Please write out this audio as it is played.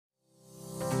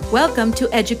Welcome to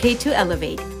Educate to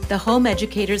Elevate, the Home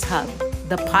Educators Hub,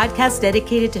 the podcast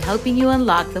dedicated to helping you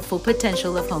unlock the full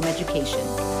potential of home education.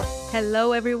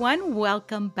 Hello, everyone.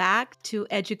 Welcome back to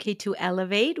Educate to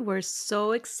Elevate. We're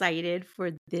so excited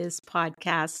for this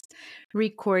podcast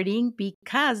recording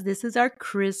because this is our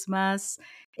Christmas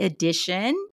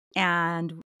edition,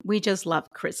 and we just love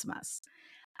Christmas.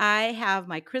 I have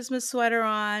my Christmas sweater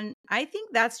on. I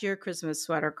think that's your Christmas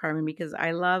sweater, Carmen, because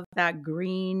I love that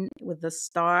green with the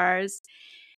stars.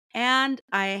 And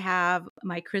I have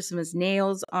my Christmas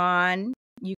nails on.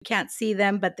 You can't see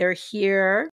them, but they're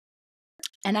here.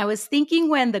 And I was thinking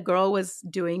when the girl was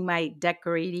doing my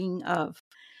decorating of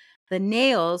the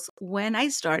nails, when I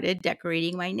started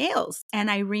decorating my nails.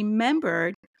 And I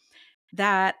remembered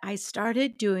that I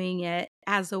started doing it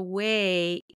as a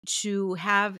way to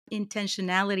have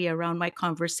intentionality around my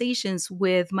conversations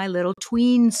with my little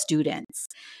tween students,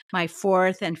 my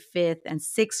fourth and fifth and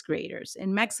sixth graders.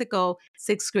 In Mexico,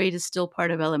 sixth grade is still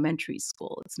part of elementary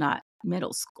school. It's not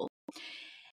middle school.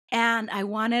 And I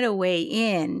wanted a way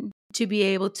in to be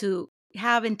able to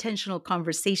have intentional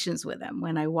conversations with them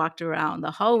when I walked around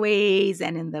the hallways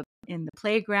and in the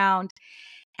playground.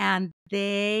 And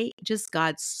they just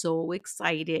got so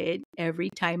excited every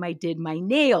time I did my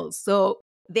nails. So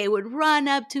they would run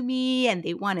up to me and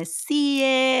they want to see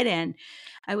it. And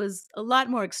I was a lot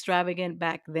more extravagant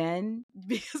back then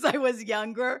because I was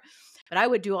younger. But I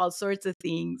would do all sorts of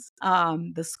things,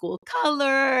 the school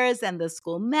colors and the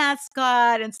school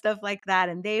mascot and stuff like that.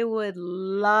 And they would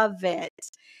love it.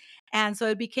 And so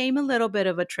it became a little bit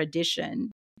of a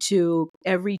tradition to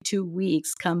every 2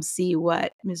 weeks come see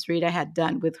what Miss Rita had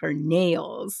done with her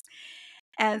nails.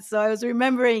 And so I was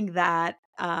remembering that,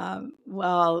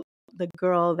 well, the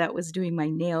girl that was doing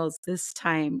my nails this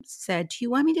time said, "Do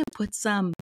you want me to put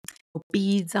some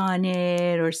beads on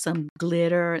it or some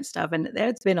glitter and stuff?" And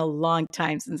it's been a long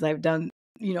time since I've done,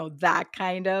 that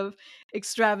kind of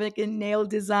extravagant nail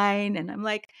design. And I'm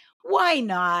like, why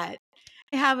not?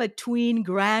 I have a tween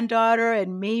granddaughter,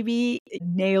 and maybe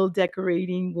nail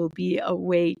decorating will be a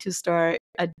way to start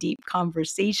a deep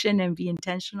conversation and be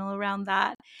intentional around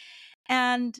that.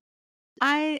 And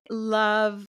I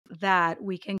love that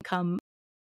we can come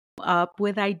up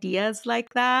with ideas like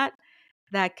that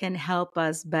can help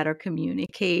us better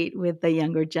communicate with the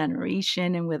younger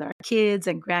generation and with our kids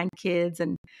and grandkids.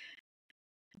 And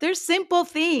they're simple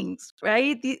things,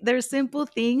 right? They're simple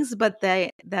things, but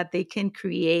that they can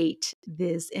create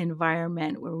this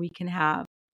environment where we can have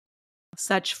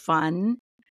such fun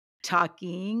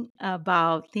talking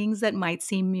about things that might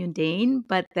seem mundane,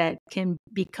 but that can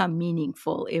become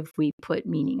meaningful if we put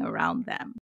meaning around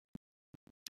them.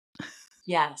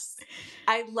 Yes.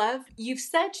 I love, you've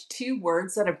said two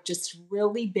words that have just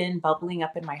really been bubbling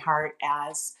up in my heart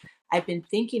as I've been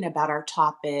thinking about our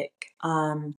topic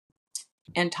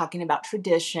and talking about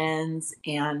traditions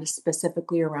and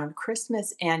specifically around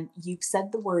Christmas. And you've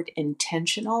said the word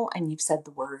intentional and you've said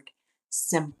the word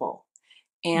simple.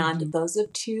 And those are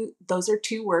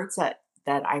two words that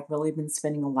I've really been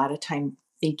spending a lot of time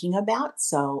thinking about.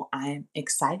 So I'm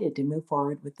excited to move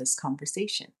forward with this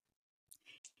conversation.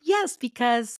 Yes,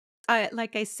 because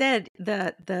like I said,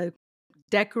 the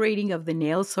decorating of the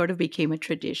nails sort of became a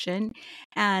tradition.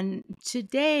 And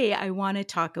today I want to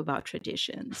talk about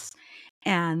traditions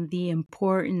and the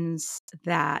importance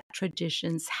that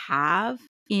traditions have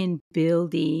in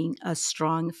building a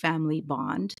strong family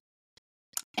bond.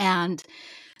 And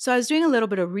so I was doing a little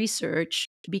bit of research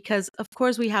because, of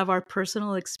course, we have our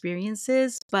personal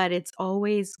experiences, but it's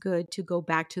always good to go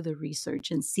back to the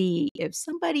research and see if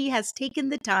somebody has taken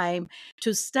the time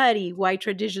to study why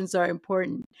traditions are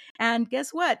important. And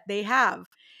guess what? They have.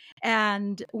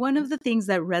 And one of the things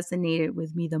that resonated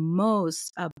with me the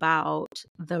most about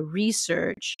the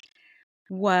research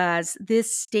was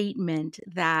this statement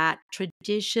that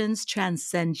traditions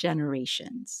transcend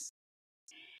generations.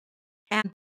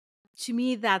 And to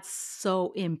me, that's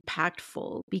so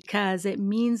impactful because it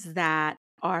means that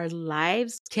our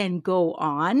lives can go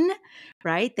on,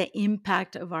 right? The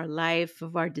impact of our life,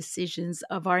 of our decisions,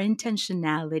 of our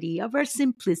intentionality, of our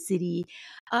simplicity,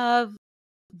 of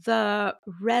the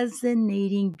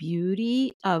resonating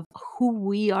beauty of who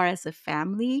we are as a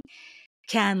family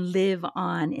can live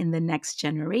on in the next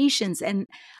generations. And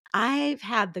I've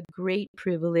had the great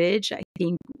privilege, I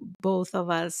think both of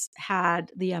us had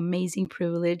the amazing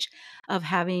privilege of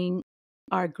having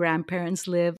our grandparents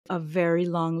live a very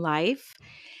long life.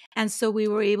 And so we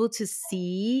were able to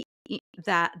see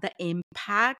that the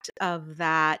impact of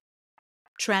that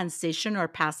transition or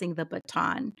passing the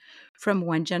baton from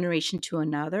one generation to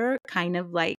another, kind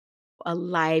of like a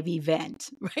live event,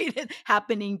 right?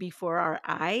 Happening before our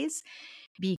eyes.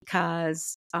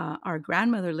 because our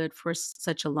grandmother lived for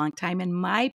such a long time. And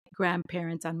my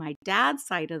grandparents on my dad's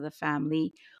side of the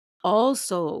family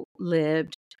also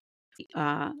lived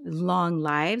long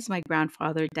lives. My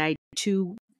grandfather died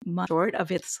 2 months short of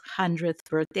his 100th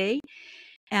birthday.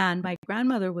 And my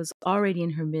grandmother was already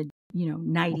in her mid,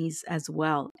 90s as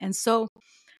well. And so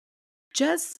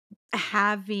just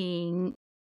having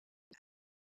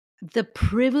the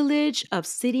privilege of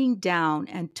sitting down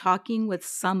and talking with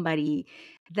somebody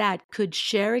that could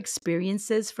share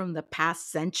experiences from the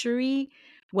past century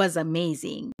was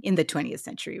amazing in the 20th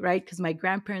century, right? Because my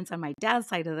grandparents on my dad's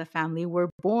side of the family were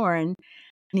born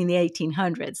in the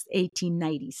 1800s,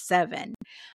 1897.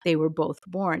 They were both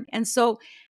born. And so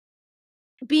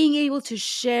being able to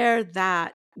share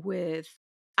that with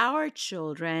our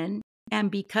children,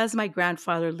 and because my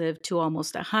grandfather lived to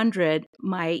almost 100,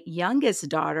 my youngest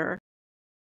daughter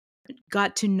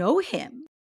got to know him.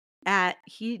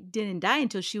 He didn't die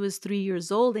until she was 3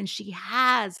 years old, and she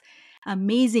has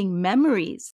amazing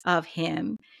memories of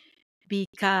him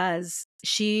because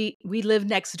we lived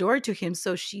next door to him.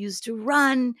 So she used to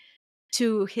run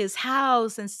to his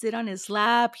house and sit on his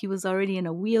lap. He was already in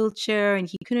a wheelchair and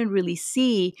he couldn't really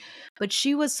see, but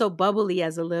she was so bubbly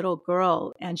as a little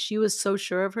girl, and she was so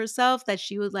sure of herself that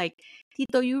she was like,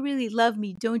 Tito, you really love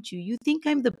me, don't you? You think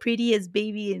I'm the prettiest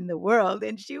baby in the world.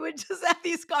 And she would just have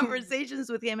these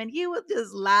conversations with him, and he would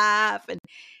just laugh and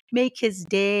make his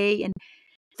day. And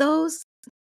those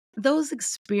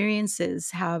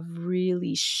experiences have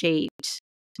really shaped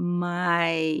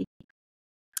my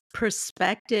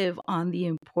perspective on the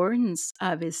importance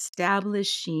of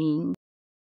establishing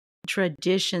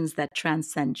traditions that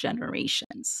transcend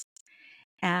generations.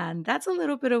 And that's a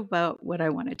little bit about what I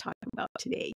want to talk about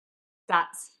today.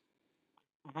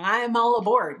 I'm all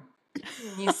aboard.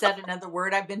 You said another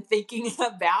word I've been thinking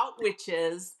about, which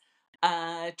is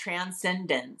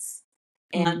transcendence.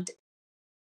 And,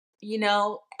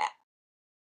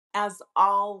 as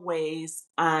always,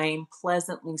 I'm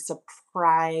pleasantly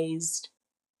surprised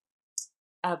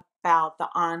about the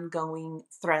ongoing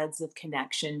threads of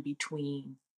connection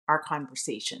between our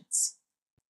conversations.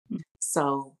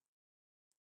 So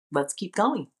let's keep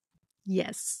going.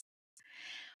 Yes.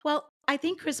 Well, I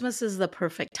think Christmas is the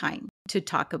perfect time to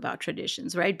talk about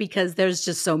traditions, right? Because there's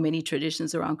just so many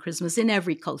traditions around Christmas in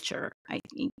every culture. I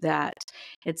think that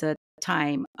it's a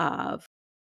time of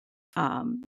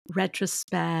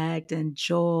retrospect and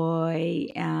joy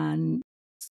and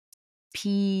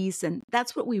peace, and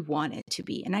that's what we want it to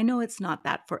be. And I know it's not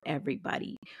that for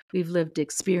everybody. We've lived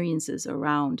experiences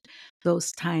around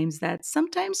those times that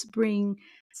sometimes bring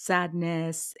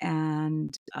sadness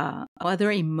and other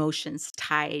emotions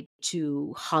tied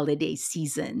to holiday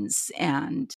seasons.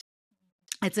 And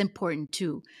it's important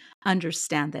to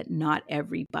understand that not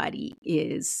everybody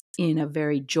is in a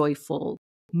very joyful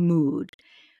mood,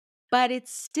 but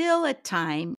it's still a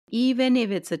time, even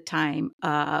if it's a time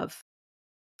of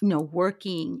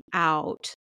working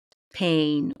out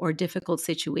pain or difficult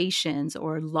situations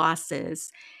or losses,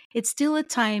 it's still a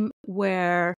time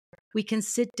where we can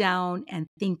sit down and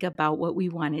think about what we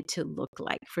want it to look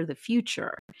like for the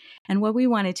future and what we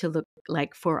want it to look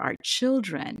like for our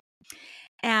children.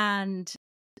 And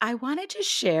I wanted to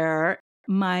share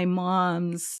my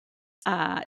mom's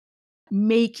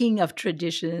making of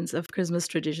traditions, of Christmas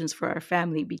traditions for our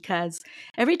family, because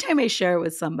every time I share it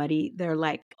with somebody, they're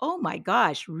like, oh my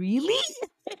gosh, really?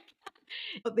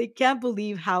 They can't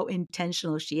believe how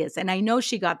intentional she is. And I know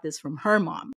she got this from her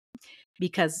mom,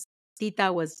 because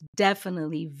Tita was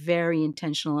definitely very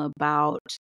intentional about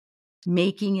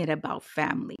making it about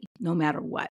family, no matter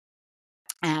what,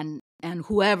 and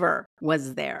whoever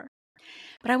was there.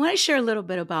 But I want to share a little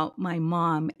bit about my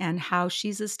mom and how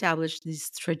she's established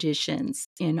these traditions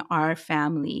in our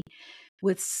family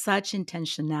with such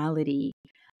intentionality.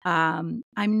 I'm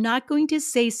not going to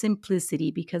say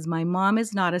simplicity, because my mom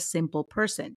is not a simple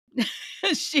person.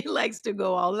 She likes to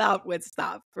go all out with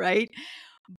stuff, right?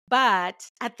 But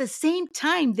at the same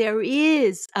time, there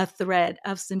is a thread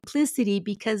of simplicity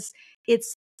because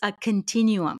it's a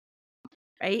continuum.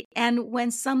 Right. And when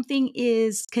something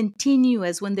is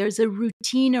continuous, when there's a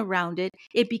routine around it,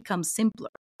 it becomes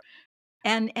simpler.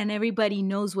 And everybody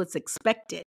knows what's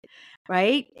expected,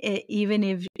 right?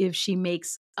 Even if she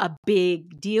makes a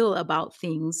big deal about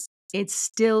things, it's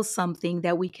still something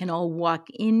that we can all walk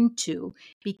into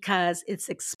because it's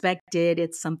expected.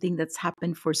 It's something that's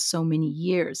happened for so many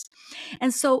years.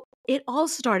 And so it all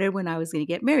started when I was going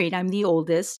to get married. I'm the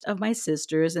oldest of my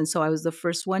sisters. And so I was the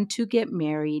first one to get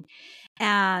married.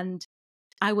 And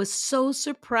I was so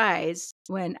surprised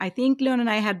when I think Leon and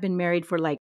I had been married for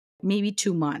like maybe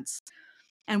 2 months.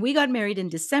 And we got married in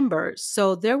December.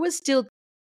 So there was still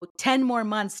 10 more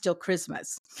months till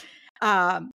Christmas.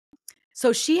 Um,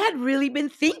 so she had really been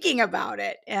thinking about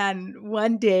it. And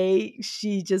one day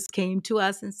she just came to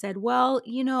us and said, well,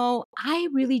 I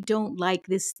really don't like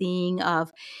this thing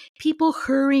of people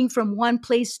hurrying from one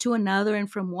place to another and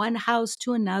from one house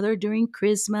to another during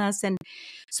Christmas. And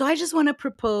so I just want to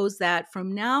propose that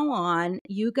from now on,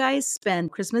 you guys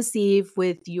spend Christmas Eve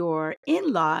with your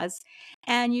in-laws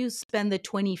and you spend the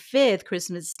 25th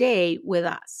Christmas Day with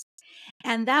us.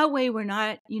 And that way we're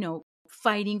not,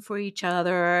 fighting for each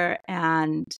other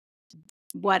and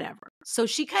whatever. So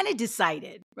she kind of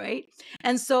decided, right?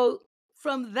 And so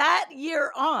from that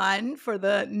year on, for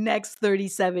the next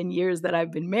 37 years that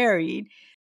I've been married,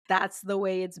 that's the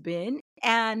way it's been.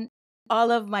 And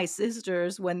all of my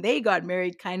sisters, when they got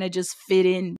married, kind of just fit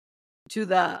in to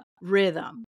the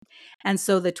rhythm. And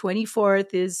so the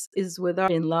 24th is with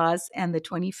our in-laws and the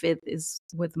 25th is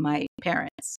with my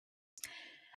parents.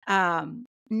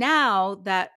 Now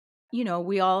that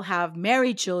we all have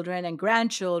married children and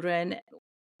grandchildren,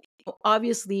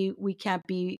 obviously we can't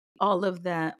be all of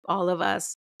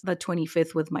us the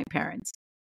 25th with my parents.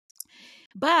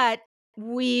 But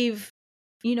we've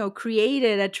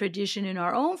created a tradition in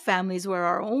our own families where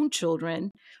our own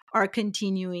children are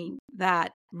continuing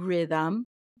that rhythm,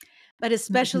 but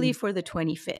especially for the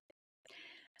 25th.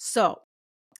 So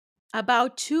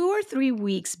about 2 or 3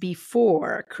 weeks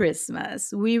before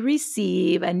Christmas, we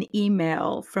receive an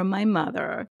email from my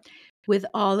mother with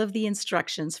all of the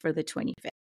instructions for the 25th,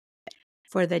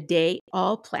 for the day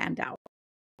all planned out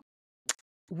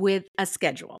with a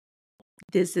schedule.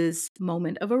 This is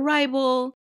moment of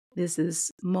arrival. This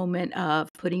is moment of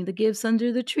putting the gifts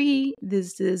under the tree.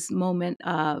 This is moment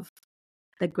of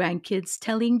the grandkids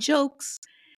telling jokes.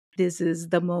 This is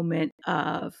the moment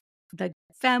of the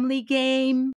family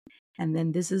game. And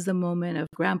then this is the moment of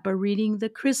grandpa reading the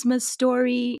Christmas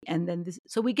story. And then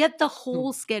so we get the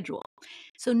whole schedule.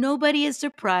 So nobody is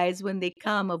surprised when they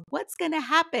come of what's going to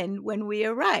happen when we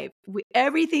arrive.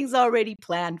 Everything's already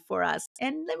planned for us.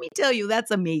 And let me tell you,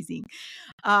 that's amazing.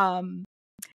 And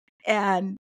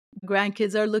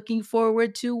grandkids are looking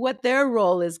forward to what their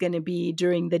role is going to be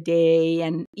during the day.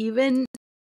 And even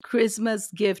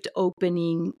Christmas gift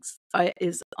openings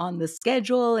is on the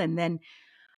schedule. And then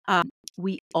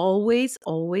we always,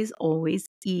 always, always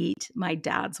eat my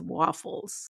dad's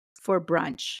waffles for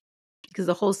brunch because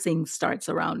the whole thing starts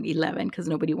around 11 because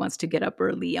nobody wants to get up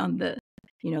early on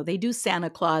they do Santa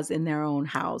Claus in their own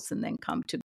house and then come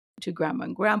to grandma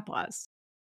and grandpa's.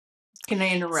 Can I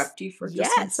interrupt you for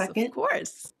just a second? Yes, of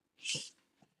course.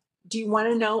 Do you want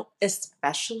to know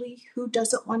especially who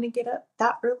doesn't want to get up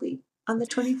that early on the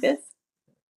 25th?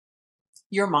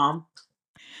 Your mom.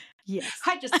 Yes.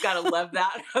 I just gotta love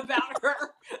that about her.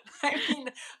 I mean,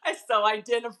 I so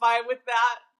identify with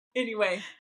that. Anyway,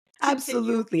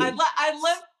 absolutely. I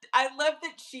love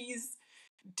that she's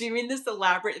doing this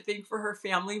elaborate thing for her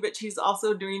family, but she's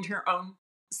also doing her own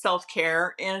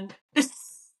self-care and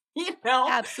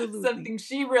absolutely something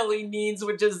she really needs,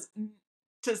 which is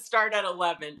to start at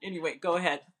 11. Anyway, go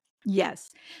ahead.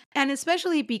 Yes. And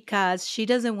especially because she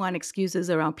doesn't want excuses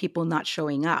around people not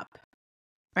showing up.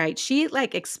 Right. She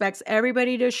expects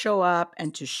everybody to show up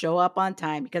and to show up on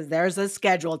time because there's a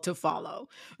schedule to follow.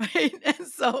 Right. And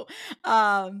so,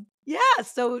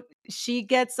 so she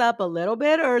gets up a little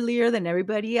bit earlier than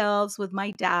everybody else with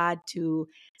my dad to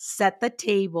set the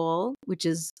table, which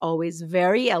is always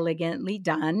very elegantly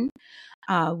done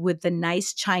with the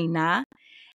nice china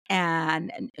and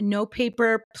no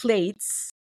paper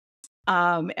plates.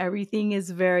 Everything is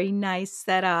very nice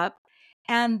set up.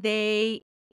 And they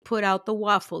put out the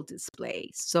waffle display.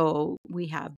 So we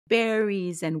have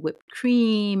berries and whipped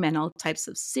cream and all types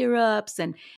of syrups.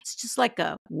 And it's just like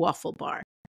a waffle bar.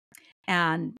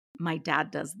 And my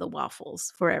dad does the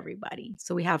waffles for everybody.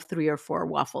 So we have 3 or 4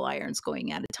 waffle irons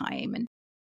going at a time. And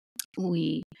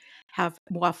we have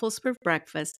waffles for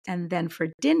breakfast. And then for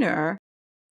dinner,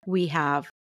 we have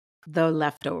the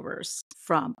leftovers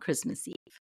from Christmas Eve.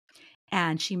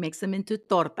 And she makes them into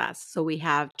tortas. So we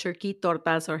have turkey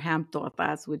tortas or ham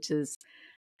tortas, which is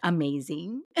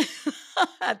amazing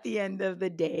at the end of the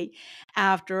day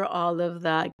after all of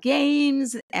the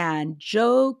games and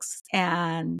jokes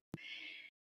and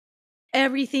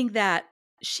everything that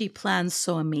she plans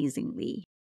so amazingly.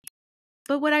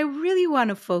 But what I really want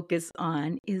to focus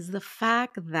on is the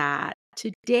fact that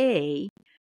today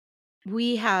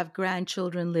we have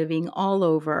grandchildren living all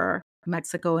over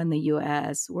Mexico and the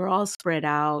US. We're all spread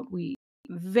out. We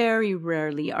very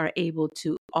rarely are able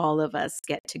to all of us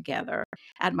get together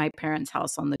at my parents'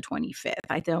 house on the 25th.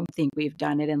 I don't think we've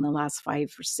done it in the last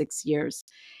 5 or 6 years.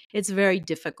 It's very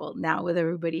difficult now with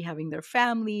everybody having their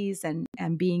families and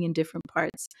being in different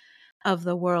parts of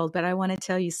the world. But I want to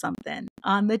tell you something.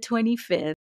 On the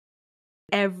 25th,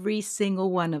 every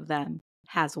single one of them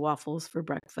has waffles for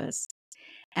breakfast.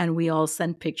 And we all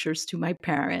send pictures to my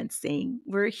parents saying,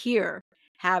 we're here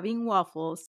having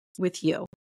waffles with you.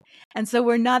 And so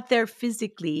we're not there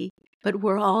physically, but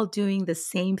we're all doing the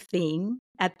same thing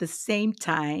at the same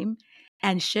time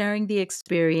and sharing the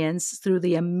experience through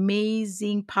the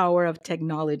amazing power of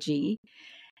technology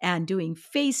and doing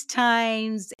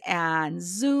FaceTimes and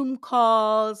Zoom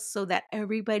calls so that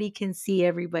everybody can see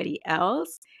everybody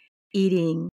else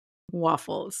eating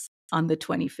waffles on the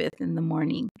 25th in the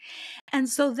morning. And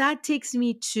so that takes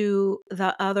me to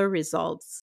the other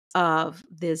results of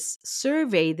this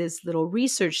survey, this little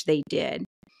research they did.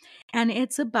 And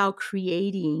it's about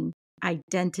creating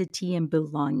identity and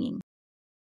belonging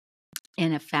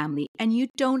in a family. And you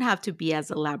don't have to be as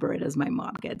elaborate as my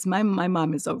mom gets. My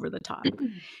mom is over the top.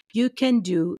 You can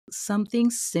do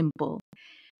something simple,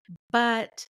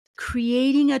 but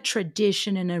creating a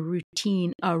tradition and a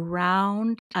routine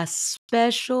around a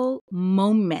special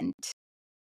moment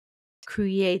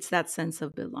creates that sense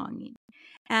of belonging.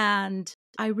 And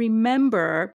I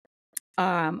remember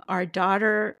our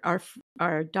daughter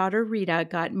Rita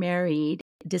got married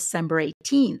December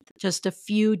 18th, just a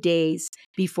few days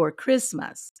before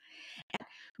Christmas.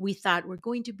 We thought we're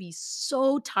going to be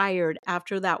so tired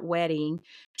after that wedding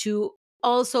to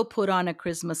also put on a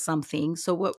Christmas something.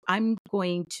 So what I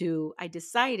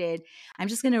decided I'm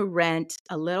just going to rent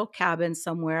a little cabin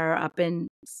somewhere up in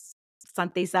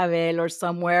Santa Isabel or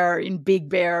somewhere in Big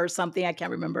Bear or something. I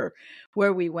can't remember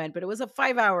where we went, but it was a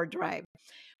 5-hour drive.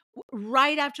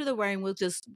 Right after the wedding, we'll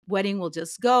just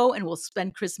go and we'll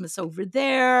spend Christmas over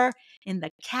there in the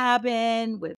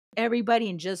cabin with everybody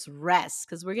and just rest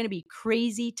because we're going to be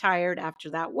crazy tired after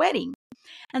that wedding.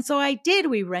 And so I did.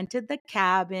 We rented the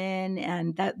cabin,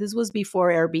 and this was before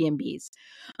Airbnbs.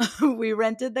 We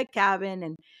rented the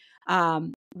cabin,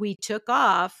 and we took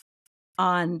off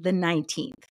on the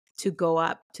 19th to go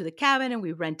up to the cabin, and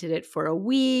we rented it for a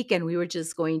week, and we were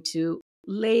just going to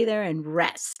lay there and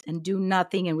rest and do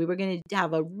nothing. And we were going to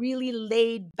have a really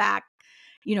laid back,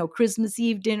 Christmas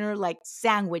Eve dinner, like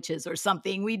sandwiches or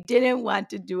something. We didn't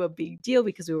want to do a big deal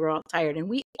because we were all tired. And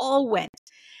we all went,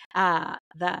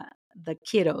 the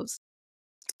kiddos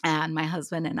and my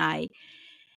husband and I.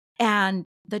 And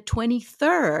the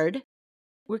 23rd,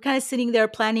 we're kind of sitting there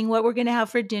planning what we're going to have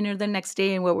for dinner the next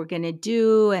day and what we're going to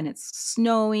do. And it's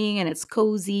snowing and it's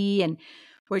cozy. And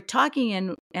we're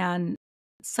talking and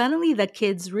suddenly the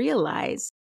kids realize,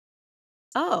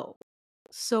 oh,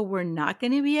 so we're not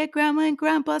going to be at Grandma and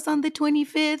Grandpa's on the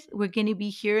 25th. We're going to be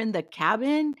here in the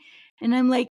cabin. And I'm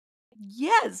like,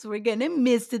 yes, we're going to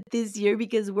miss it this year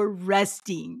because we're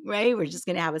resting, right? We're just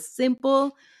going to have a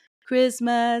simple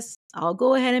Christmas. I'll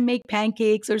go ahead and make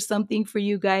pancakes or something for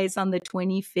you guys on the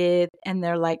 25th. And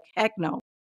they're like, heck no.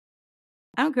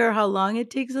 I don't care how long it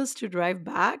takes us to drive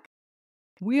back.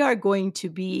 We are going to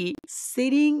be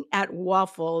sitting at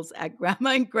waffles at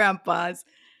Grandma and Grandpa's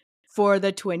for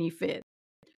the 25th.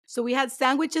 So we had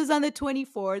sandwiches on the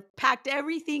 24th, packed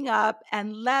everything up,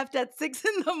 and left at 6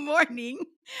 a.m.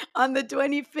 on the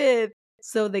 25th.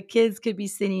 So the kids could be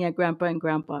sitting at Grandma and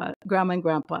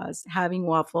Grandpa's having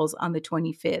waffles on the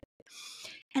 25th.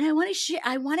 And I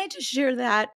wanted to share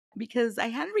that because I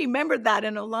hadn't remembered that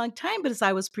in a long time. But as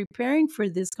I was preparing for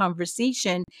this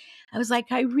conversation, I was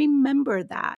like, I remember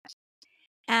that.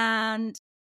 And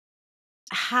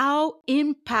how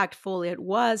impactful it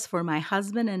was for my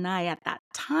husband and I at that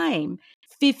time,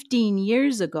 15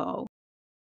 years ago,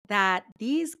 that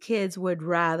these kids would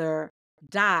rather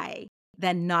die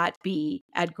than not be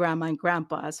at Grandma and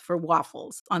Grandpa's for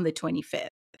waffles on the 25th.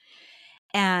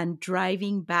 And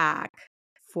driving back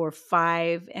for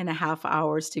 5.5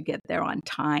 hours to get there on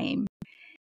time.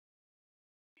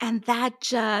 And that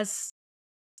just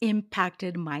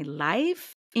impacted my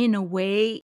life in a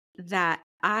way that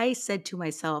I said to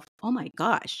myself, oh my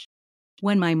gosh,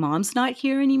 when my mom's not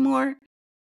here anymore,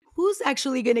 who's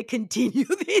actually going to continue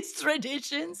these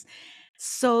traditions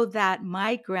so that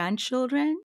my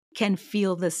grandchildren can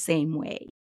feel the same way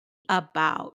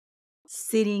about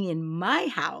sitting in my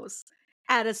house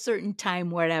at a certain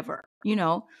time, wherever,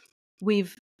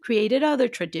 we've created other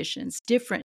traditions,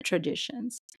 different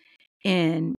traditions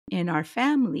in our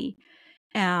family.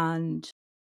 But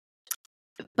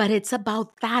it's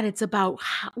about that. It's about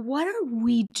what are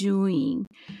we doing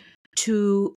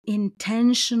to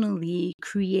intentionally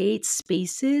create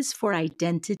spaces for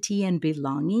identity and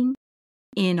belonging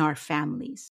in our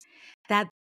families. That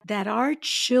our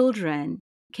children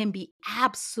can be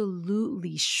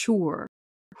absolutely sure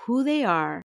who they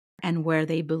are and where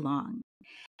they belong.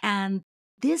 And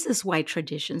this is why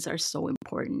traditions are so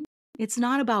important. It's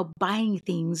not about buying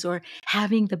things or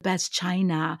having the best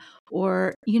china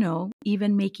or,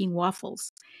 even making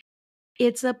waffles.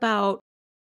 It's about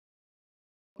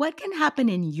what can happen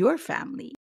in your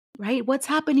family, right? What's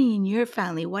happening in your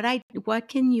family? What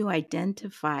can you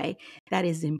identify that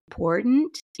is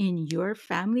important in your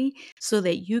family so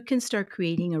that you can start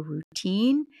creating a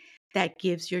routine that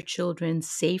gives your children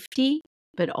safety,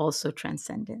 but also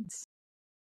transcendence?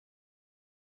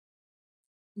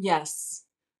 Yes.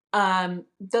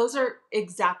 Those are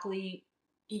exactly,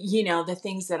 the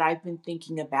things that I've been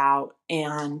thinking about.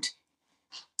 And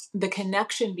the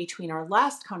connection between our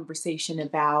last conversation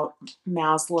about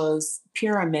Maslow's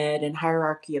pyramid and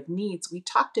hierarchy of needs, we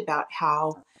talked about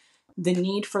how the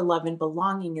need for love and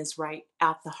belonging is right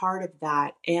at the heart of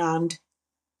that. And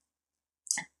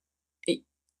it,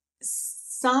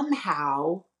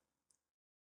 somehow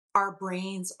our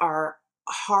brains are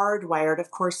hardwired.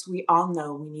 Of course, we all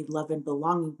know we need love and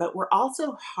belonging, but we're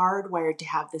also hardwired to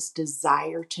have this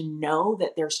desire to know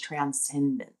that there's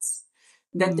transcendence,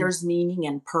 that Mm, there's meaning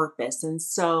and purpose. And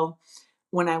so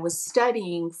when I was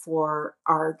studying for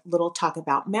our little talk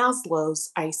about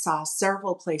Maslow's, I saw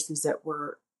several places that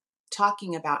were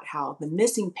talking about how the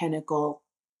missing pinnacle,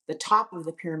 the top of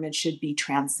the pyramid, should be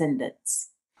transcendence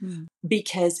mm,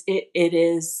 because it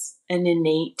is an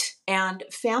innate, and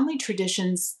family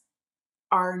traditions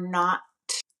are not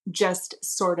just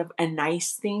sort of a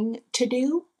nice thing to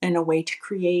do and a way to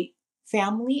create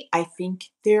family. I think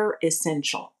they're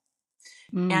essential,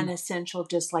 and mm, essential,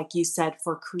 just like you said,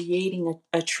 for creating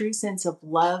a true sense of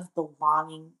love,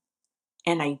 belonging,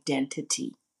 and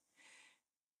identity.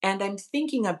 And I'm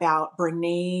thinking about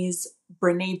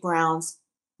Brene Brown's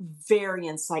very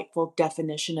insightful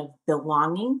definition of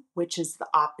belonging, which is the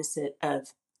opposite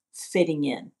of fitting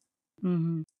in.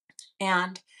 mhm,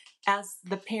 And as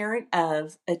the parent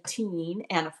of a teen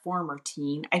and a former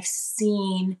teen, I've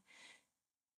seen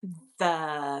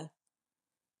the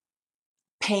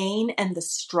pain and the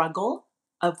struggle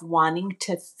of wanting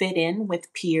to fit in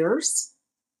with peers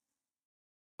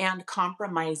and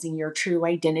compromising your true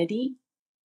identity.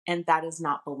 And that is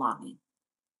not belonging.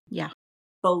 yeah.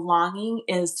 Belonging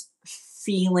is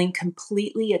feeling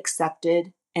completely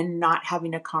accepted and not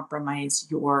having to compromise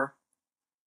your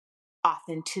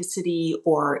authenticity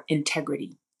or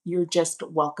integrity. You're just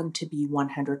welcome to be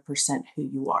 100% who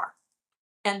you are.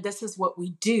 And this is what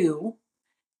we do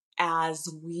as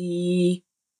we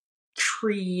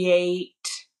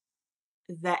create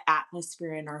the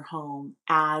atmosphere in our home,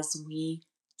 as we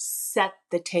set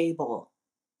the table,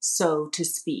 so to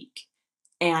speak,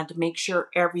 and make sure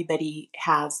everybody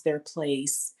has their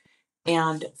place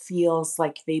and feels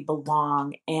like they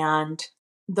belong. And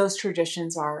those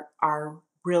traditions are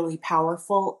really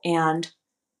powerful. And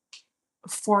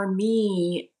for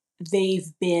me,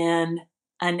 they've been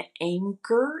an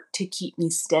anchor to keep me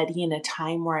steady in a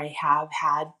time where I have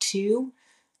had to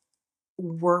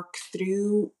work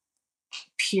through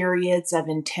periods of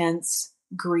intense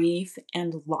grief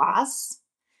and loss.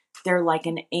 They're like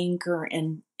an anchor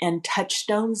and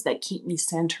touchstones that keep me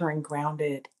center and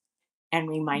grounded and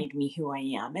remind me who I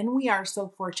am. And we are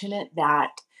so fortunate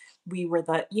that we were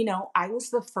I was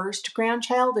the first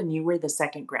grandchild and you were the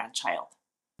second grandchild.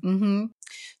 Mm-hmm.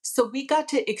 So we got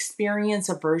to experience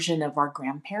a version of our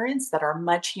grandparents that our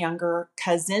much younger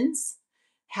cousins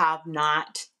have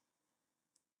not.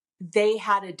 They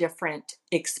had a different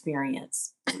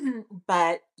experience.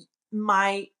 But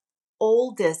my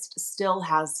oldest still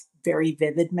has very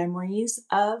vivid memories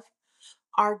of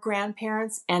our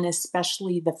grandparents, and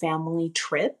especially the family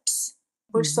trips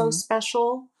were so Mm-hmm.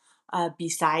 special,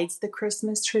 besides the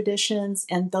Christmas traditions.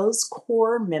 And those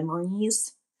core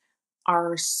memories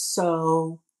are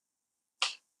so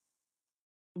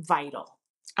vital.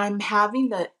 I'm having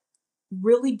the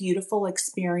really beautiful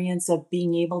experience of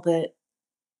being able to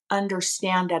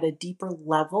understand at a deeper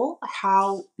level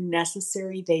how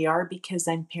necessary they are, because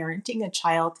I'm parenting a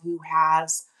child who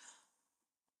has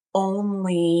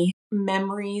only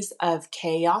memories of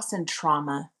chaos and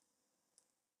trauma.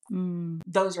 Mm,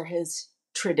 Those are his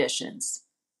traditions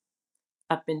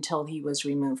up until he was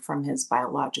removed from his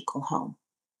biological home.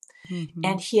 mm-hmm.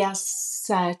 And he has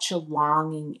such a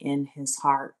longing in his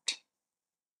heart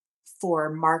for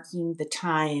marking the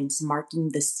times,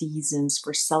 marking the seasons,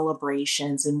 for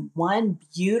celebrations. And one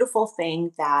beautiful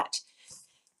thing that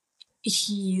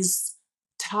he's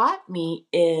taught me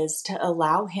is to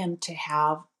allow him to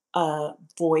have a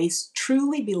voice.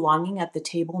 Truly belonging at the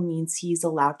table means he's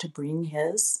allowed to bring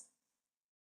his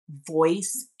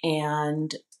voice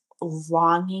and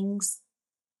longings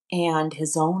and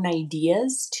his own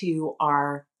ideas to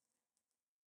our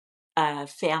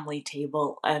family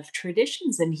table of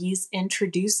traditions. And he's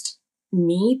introduced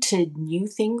me to new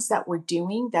things that we're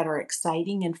doing that are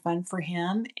exciting and fun for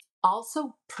him.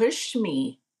 Also pushed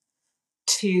me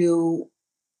to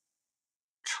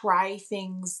try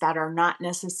things that are not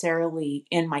necessarily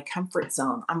in my comfort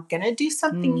zone. I'm going to do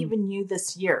something even new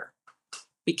this year,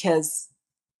 because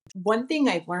one thing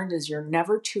I've learned is you're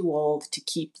never too old to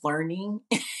keep learning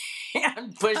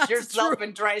and push That's yourself true.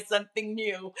 and try something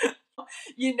new.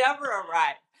 You never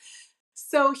arrive.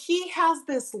 So he has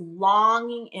this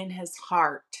longing in his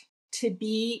heart to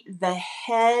be the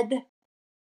head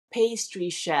pastry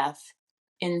chef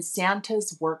in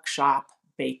Santa's Workshop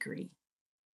Bakery.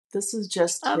 This is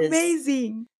just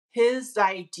Amazing. his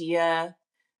idea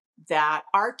that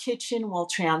our kitchen will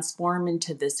transform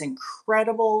into this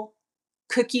incredible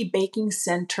cookie baking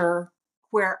center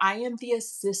where I am the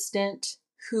assistant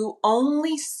who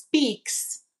only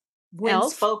speaks when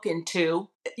Elf? spoken to.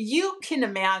 You can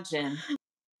imagine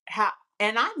how,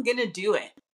 and I'm going to do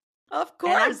it. Of And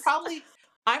course.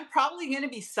 I'm probably going to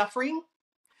be suffering,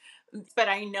 but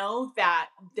I know that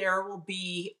there will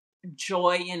be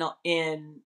joy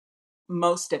in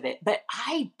most of it. But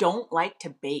I don't like to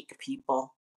bake,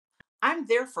 people. I'm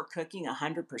there for cooking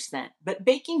 100%, but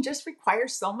baking just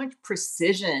requires so much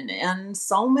precision and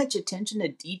so much attention to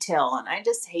detail. And I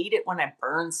just hate it when I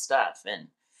burn stuff and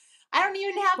I don't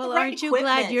even have the Well, right aren't you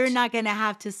glad you're equipment. not going to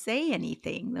have to say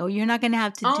anything? Or you're not going to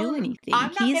have to do anything.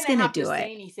 I'm not He's going to going to have to do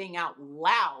say it. anything out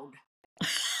loud.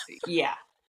 Yeah,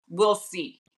 we'll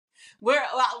see.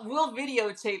 We'll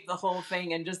videotape the whole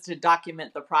thing and just to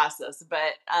document the process.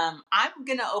 But I'm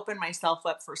going to open myself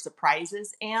up for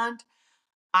surprises, and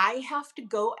I have to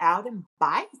go out and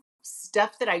buy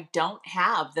stuff that I don't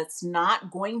have that's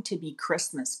not going to be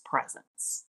Christmas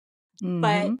presents.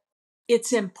 But Hmm.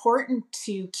 it's important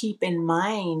to keep in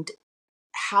mind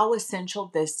how essential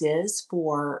this is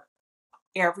for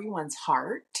everyone's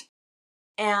heart,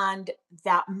 and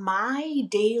that my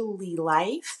daily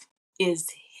life is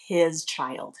his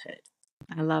childhood,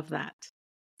 I love that.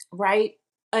 right?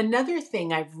 Another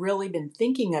thing I've really been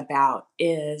thinking about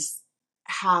is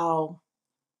how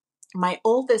my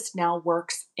oldest now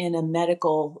works in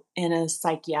a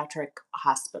psychiatric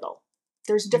hospital.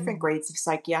 There's different Mm. grades of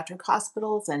psychiatric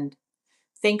hospitals, and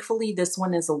thankfully this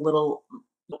one is a little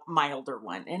milder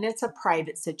one, and it's a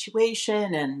private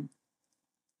situation, and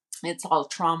it's all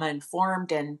trauma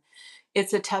informed, and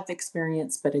it's a tough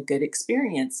experience but a good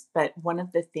experience. But one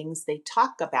of the things they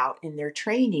talk about in their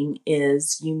training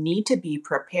is you need to be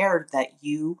prepared that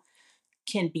you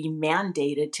can be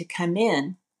mandated to come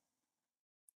in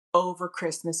over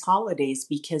Christmas holidays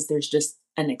because there's just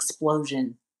an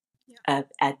explosion Yeah.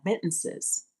 of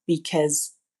admittances,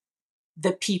 because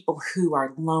the people who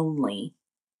are lonely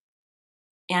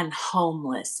and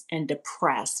homeless and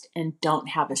depressed and don't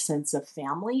have a sense of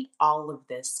family, all of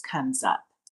this comes up.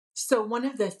 So, one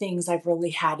of the things I've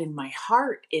really had in my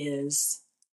heart is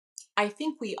I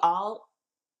think we all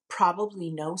probably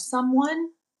know someone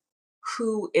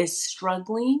who is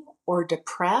struggling or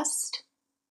depressed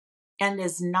and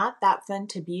is not that fun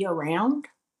to be around.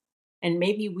 And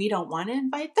maybe we don't want to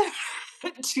invite them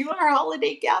to our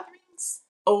holiday gatherings.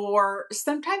 Or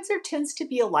sometimes there tends to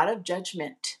be a lot of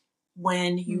judgment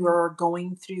when you Mm. are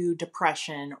going through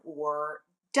depression, or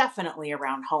definitely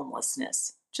around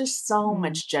homelessness. Just so Mm.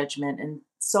 much judgment and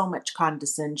so much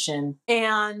condescension.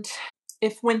 And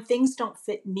if when things don't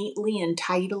fit neatly and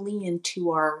tidily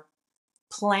into our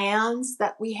plans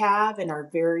that we have and our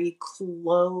very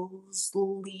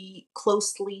closely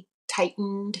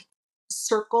tightened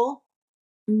circle,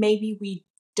 maybe we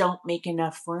don't make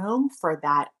enough room for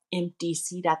that empty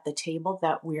seat at the table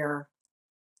that we're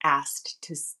asked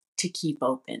to keep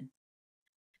open.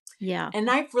 Yeah. And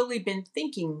I've really been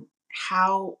thinking,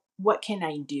 what can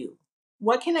I do?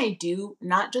 What can I do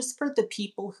not just for the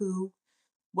people who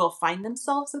will find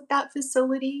themselves at that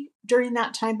facility during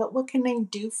that time, but what can I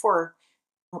do for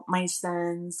my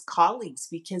son's colleagues,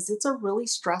 because it's a really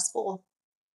stressful,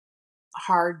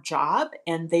 hard job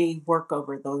and they work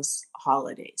over those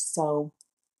holidays. So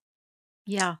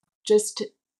Yeah. just,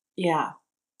 yeah,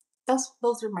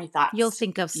 those are my You'll thoughts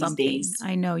think of these something. days.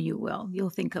 I know you will. You'll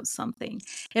think of something.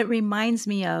 It reminds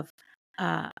me of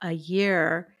a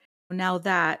year now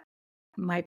that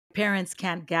my parents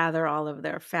can't gather all of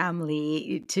their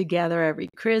family together every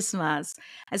Christmas,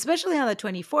 especially on the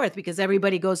 24th, because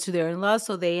everybody goes to their in-laws,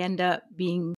 so they end up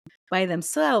being by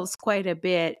themselves quite a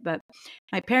bit. But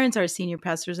my parents are senior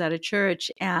pastors at a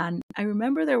church, and I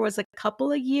remember there was a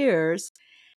couple of years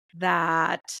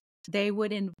that they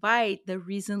would invite the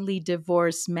recently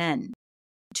divorced men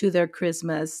to their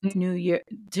Christmas, New Year,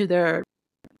 to their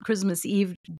Christmas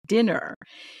Eve dinner,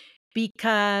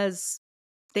 because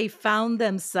they found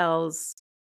themselves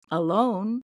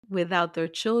alone without their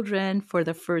children for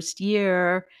the first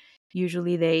year.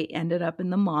 Usually they ended up in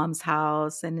the mom's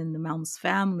house and in the mom's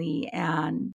family,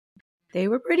 and they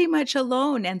were pretty much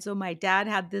alone. And so my dad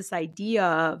had this idea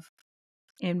of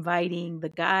inviting the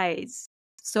guys.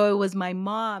 So it was my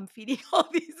mom feeding all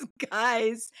these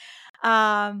guys.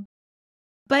 Um,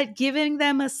 but giving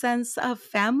them a sense of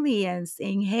family and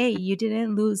saying, hey, you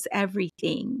didn't lose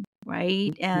everything,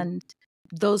 right? And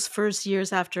those first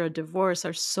years after a divorce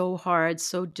are so hard,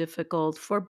 so difficult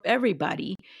for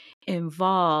everybody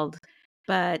involved.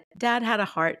 But dad had a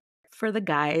heart for the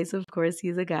guys. Of course,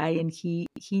 he's a guy, and he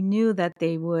knew that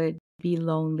they would be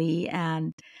lonely.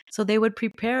 And so they would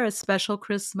prepare a special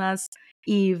Christmas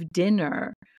Eve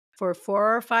dinner for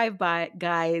 4 or 5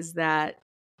 guys that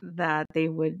they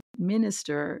would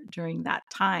minister during that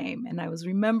time. And I was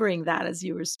remembering that as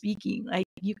you were speaking, like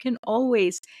you can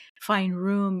always find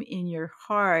room in your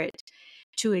heart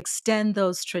to extend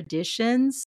those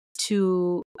traditions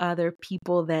to other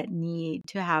people that need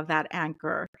to have that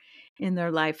anchor in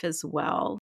their life as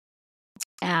well.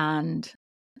 And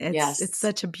it's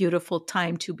such a beautiful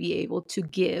time to be able to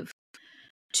give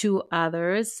to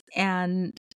others.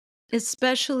 And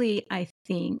especially, I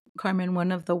think, Carmen,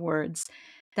 one of the words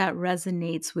that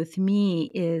resonates with me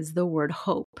is the word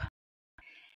hope.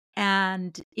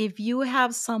 And if you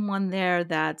have someone there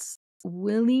that's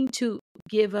willing to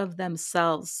give of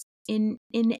themselves in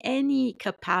any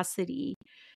capacity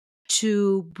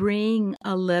to bring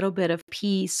a little bit of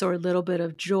peace or a little bit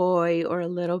of joy or a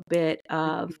little bit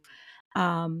of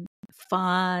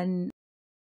fun,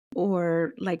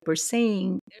 or like we're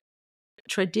saying,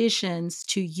 traditions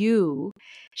to you,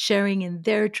 sharing in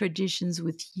their traditions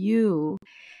with you,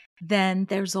 then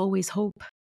there's always hope,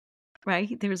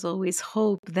 right? There's always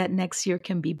hope that next year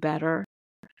can be better,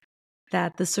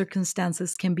 that the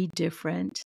circumstances can be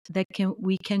different, that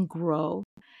we can grow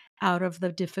out of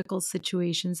the difficult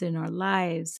situations in our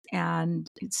lives and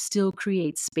still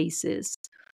create spaces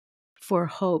for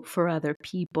hope for other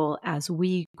people as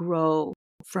we grow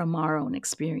from our own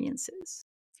experiences.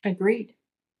 Agreed.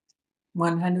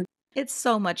 100. It's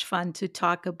so much fun to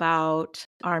talk about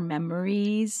our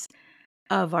memories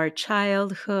of our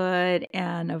childhood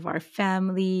and of our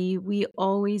family. We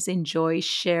always enjoy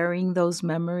sharing those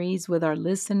memories with our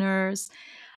listeners.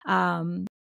 And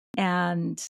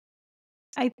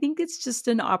I think it's just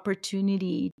an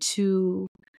opportunity to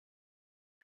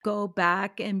go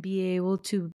back and be able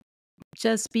to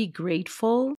just be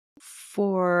grateful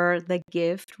for the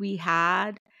gift we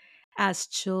had as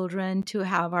children, to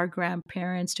have our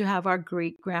grandparents, to have our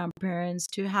great grandparents,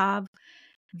 to have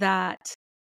that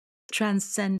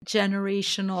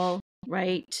generational,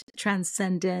 right,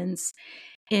 transcendence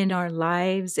in our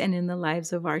lives and in the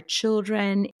lives of our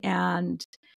children. And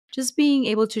just being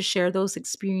able to share those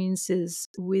experiences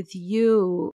with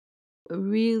you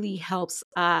really helps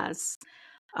us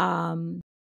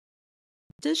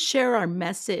just share our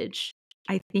message,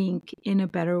 I think, in a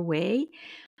better way,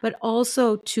 but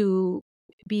also to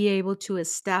be able to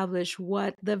establish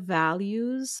what the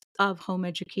values of Home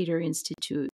Educator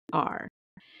Institute are,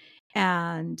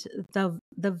 and the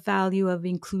value of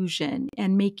inclusion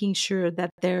and making sure that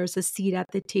there's a seat at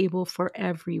the table for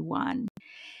everyone.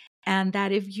 And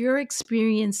that if your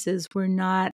experiences were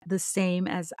not the same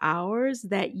as ours,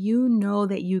 that you know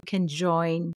that you can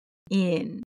join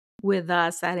in with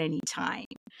us at any time,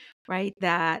 right?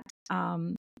 That,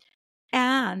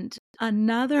 and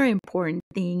another important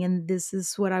thing, and this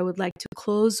is what I would like to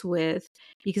close with,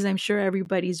 because I'm sure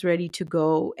everybody's ready to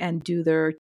go and do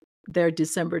their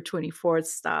December 24th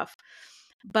stuff.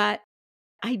 But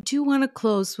I do want to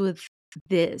close with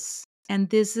this,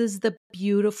 and this is the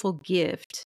beautiful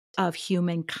gift of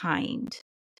humankind,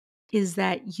 is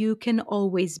that you can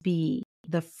always be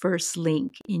the first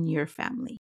link in your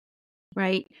family,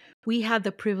 right? We had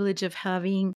the privilege of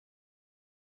having,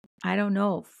 I don't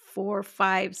know, 4,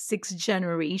 5, 6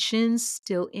 generations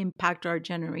still impact our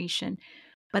generation.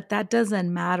 But that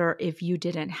doesn't matter if you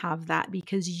didn't have that,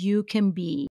 because you can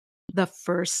be the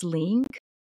first link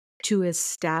to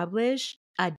establish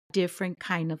a different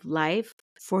kind of life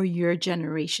for your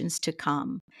generations to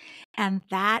come. And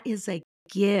that is a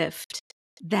gift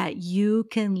that you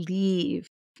can leave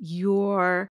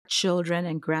your children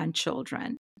and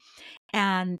grandchildren.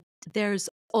 And there's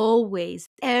always,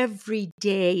 every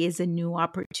day is a new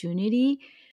opportunity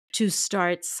to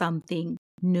start something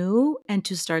new and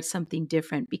to start something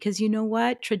different. Because you know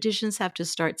what? Traditions have to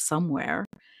start somewhere.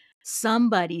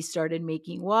 Somebody started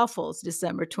making waffles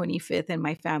December 25th in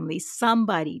my family.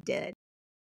 Somebody did.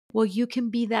 Well, you can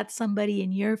be that somebody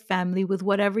in your family with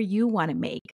whatever you want to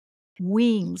make.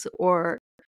 Wings or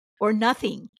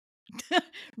nothing.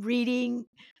 Reading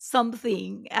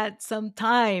something at some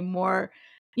time, or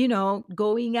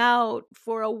going out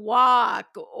for a walk,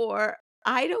 or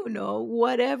I don't know,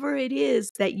 whatever it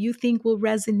is that you think will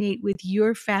resonate with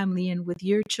your family and with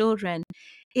your children.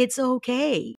 It's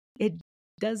okay. It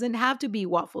doesn't have to be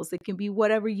waffles. It can be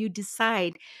whatever you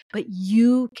decide, but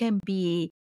you can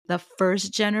be the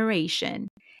first generation.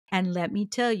 And let me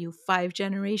tell you, 5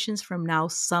 generations from now,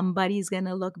 somebody's going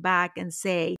to look back and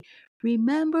say,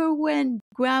 remember when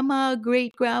grandma,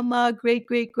 great grandma, great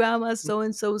great grandma, so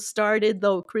and so started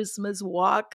the Christmas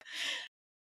walk?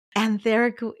 And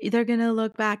they're going to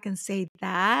look back and say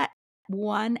that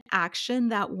one action,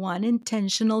 that one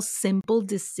intentional, simple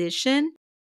decision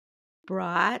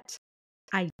brought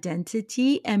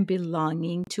identity and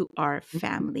belonging to our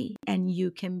family. And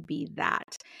you can be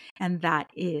that. And that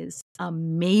is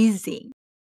amazing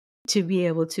to be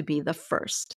able to be the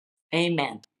first.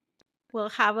 Amen. We'll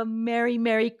have a Merry,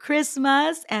 Merry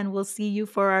Christmas, and we'll see you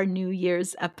for our New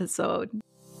Year's episode.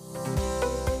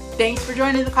 Thanks for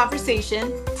joining the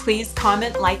conversation. Please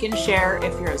comment, like, and share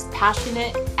if you're as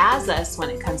passionate as us when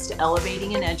it comes to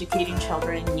elevating and educating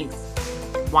children and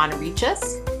youth. Want to reach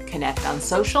us? Connect on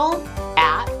social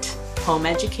at Home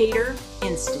Educator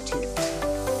Institute.